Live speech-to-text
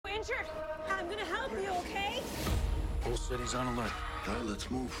injured. I'm gonna help you, okay? Whole city's on alert. All right, let's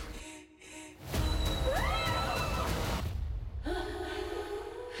move.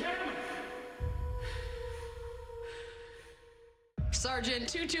 Sergeant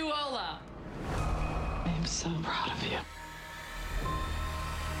Tutuola. I'm so proud of you.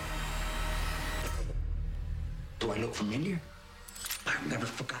 Do I look familiar? I've never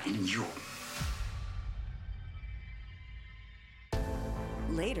forgotten you.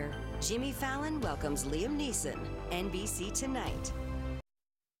 Later, Jimmy Fallon welcomes Liam Neeson, NBC Tonight.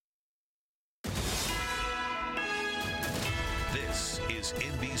 This is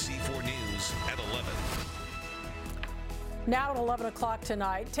NBC4 News at 11. Now at 11 o'clock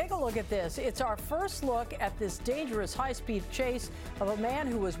tonight, take a look at this. It's our first look at this dangerous high-speed chase of a man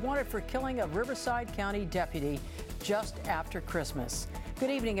who was wanted for killing a Riverside County deputy just after Christmas. Good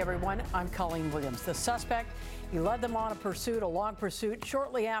evening, everyone. I'm Colleen Williams. The suspect, he led them on a long pursuit,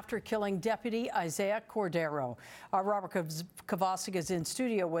 shortly after killing Deputy Isaiah Cordero. Robert Kovacic is in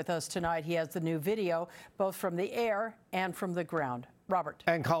studio with us tonight. He has the new video, both from the air and from the ground. Robert.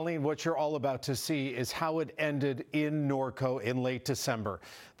 And Colleen, what you're all about to see is how it ended in Norco in late December.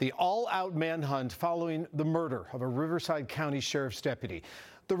 The all-out manhunt following the murder of a Riverside County Sheriff's deputy.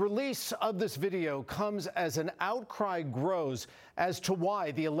 The release of this video comes as an outcry grows as to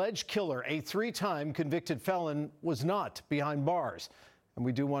why the alleged killer, a three-time convicted felon, was not behind bars. And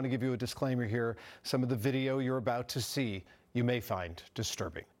we do want to give you a disclaimer here. Some of the video you're about to see you may find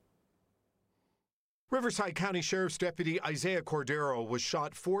disturbing. Riverside County Sheriff's Deputy Isaiah Cordero was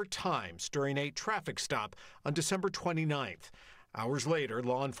shot 4 times during a traffic stop on December 29th. Hours later,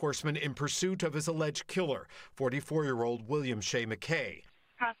 law enforcement in pursuit of his alleged killer, 44-year-old William Shea McKay.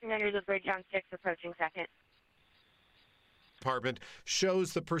 Crossing under the bridge on 6, approaching 2nd. Department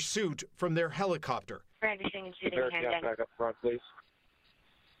shows the pursuit from their helicopter. Brandishing and shooting a handgun. Back up front, please.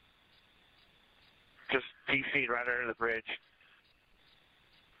 Just 2 feet right under the bridge.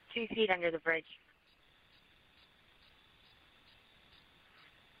 2 feet under the bridge.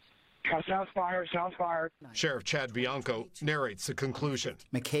 Sounds fired. Sheriff Chad Bianco narrates the conclusion.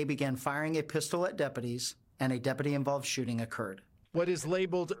 McKay began firing a pistol at deputies, and a deputy-involved shooting occurred. What is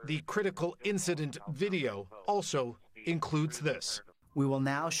labeled the critical incident video also includes this. We will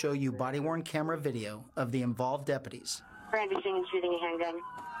now show you body-worn camera video of the involved deputies. Brandishing and shooting a handgun.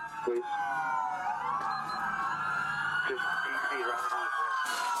 Please. Just 2 feet right under the bridge.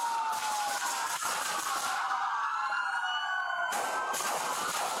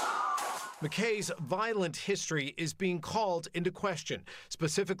 McKay's violent history is being called into question,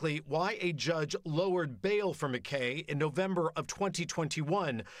 specifically why a judge lowered bail for McKay in November of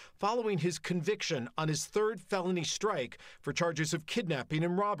 2021 following his conviction on his 3rd felony strike for charges of kidnapping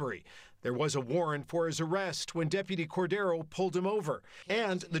and robbery. There was a warrant for his arrest when Deputy Cordero pulled him over,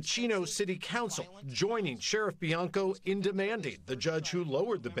 and the Chino City Council joining Sheriff Bianco in demanding the judge who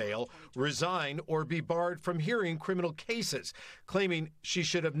lowered the bail resign or be barred from hearing criminal cases, claiming she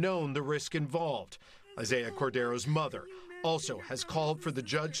should have known the risk involved. Isaiah Cordero's mother also has called for the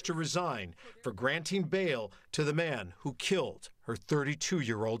judge to resign for granting bail to the man who killed her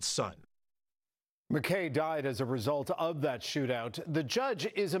 32-year-old son. McKay died as a result of that shootout. The judge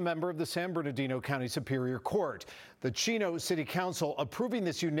is a member of the San Bernardino County Superior Court. The Chino City Council approving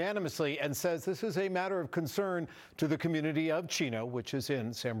this unanimously and says this is a matter of concern to the community of Chino, which is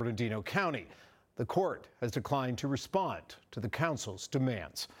in San Bernardino County. The court has declined to respond to the council's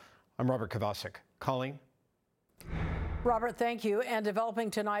demands. I'm Robert Kovacic. Colleen. Robert, thank you. And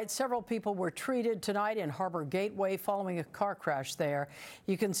developing tonight, several people were treated tonight in Harbor Gateway following a car crash there.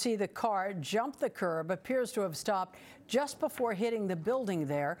 You can see the car jump the curb, appears to have stopped just before hitting the building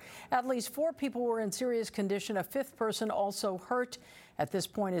there. At least 4 people were in serious condition. A 5th person also hurt. At this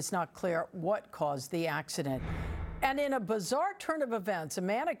point, it's not clear what caused the accident. And in a bizarre turn of events, a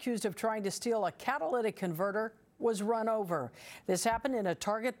man accused of trying to steal a catalytic converter was run over. This happened in a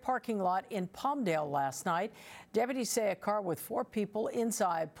Target parking lot in Palmdale last night. Deputies say a car with 4 people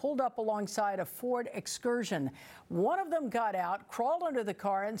inside pulled up alongside a Ford Excursion. One of them got out, crawled under the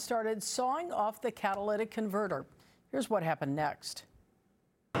car, and started sawing off the catalytic converter. Here's what happened next.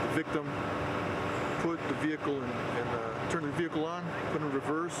 The victim put the vehicle turned the vehicle on, put it in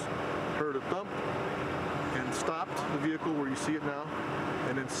reverse, heard a thump, and stopped the vehicle where you see it now,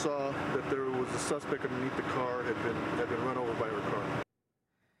 and then saw that there was a suspect underneath the car had been run over by her car.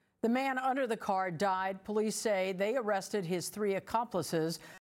 The man under the car died. Police say they arrested his 3 accomplices